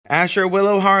Asher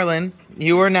Willow Harlan,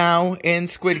 you are now in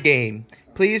Squid Game.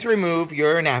 Please remove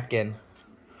your napkin.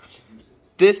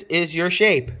 This is your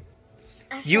shape.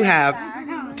 You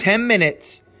have 10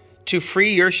 minutes to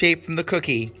free your shape from the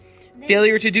cookie.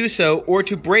 Failure to do so or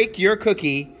to break your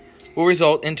cookie will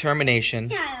result in termination.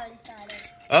 Yeah, I already started.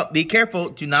 Oh, be careful.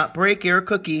 Do not break your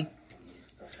cookie.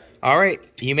 All right,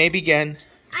 you may begin.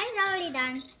 I'm already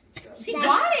done. She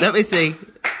got it. Let me see.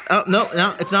 Oh, no,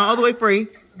 it's not all the way free.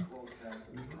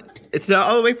 It's not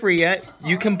all the way free yet.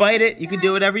 You can bite it. You can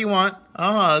do whatever you want.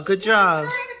 Oh, good job.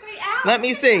 Let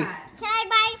me see. Can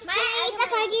I eat the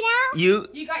cookie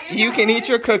now? You can eat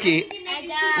your cookie. I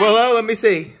got Willow, let me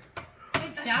see.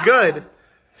 Good.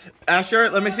 Asher,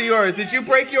 let me see yours. Did you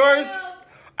break yours?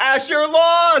 Asher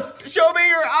lost. Show me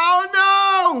your.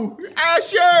 Oh no!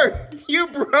 Asher, you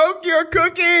broke your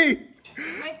cookie.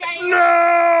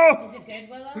 No! Is it good,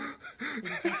 Willow?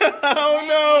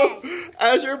 Oh no!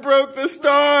 Asher broke the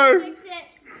star. Fix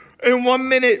it. In 1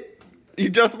 minute, you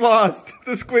just lost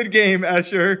the Squid Game,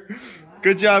 Asher.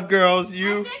 Good job, girls.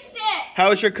 You. Fixed it.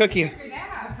 How's your cookie?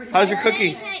 How's your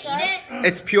cookie? Can I eat it?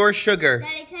 It's pure sugar.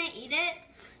 Daddy, can I eat it?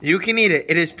 You can eat it.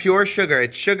 It is pure sugar.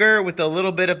 It's sugar with a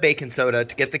little bit of baking soda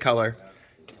to get the color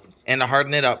and to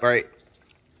harden it up, right?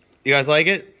 You guys like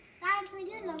it? Dad, can we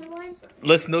do another one?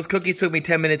 Listen, those cookies took me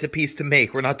 10 minutes apiece to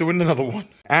make. We're not doing another one.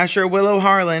 Asher Willow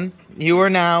Harlan, you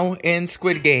are now in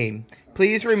Squid Game.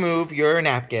 Please remove your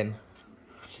napkin.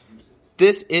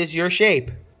 This is your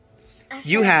shape.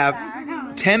 You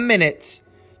have 10 minutes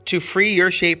to free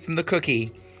your shape from the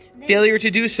cookie. Failure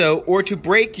to do so or to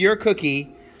break your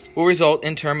cookie will result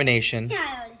in termination. Yeah,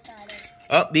 I already started.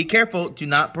 Oh, be careful. Do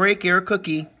not break your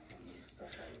cookie.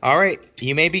 All right,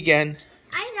 you may begin.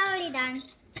 I'm already done.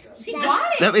 She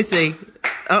got it. Let me see.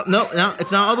 Oh, no,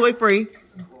 it's not all the way free.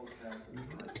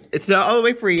 It's not all the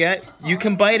way free yet. You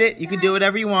can bite it. You can do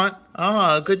whatever you want.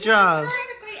 Oh, good job.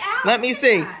 Let me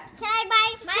see. Can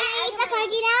I eat the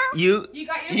cookie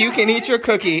now? You can eat your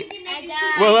cookie. I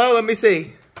got Willow, let me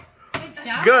see.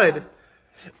 job. Good.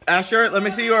 Asher, let me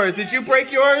see yours. Did you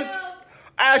break yours?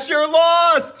 Asher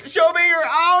lost. Show me your.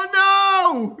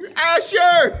 Oh no!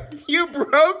 Asher, you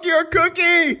broke your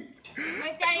cookie.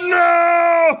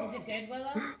 No! Is it good,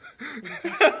 Willow?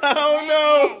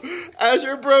 Oh no!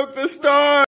 Asher broke the star.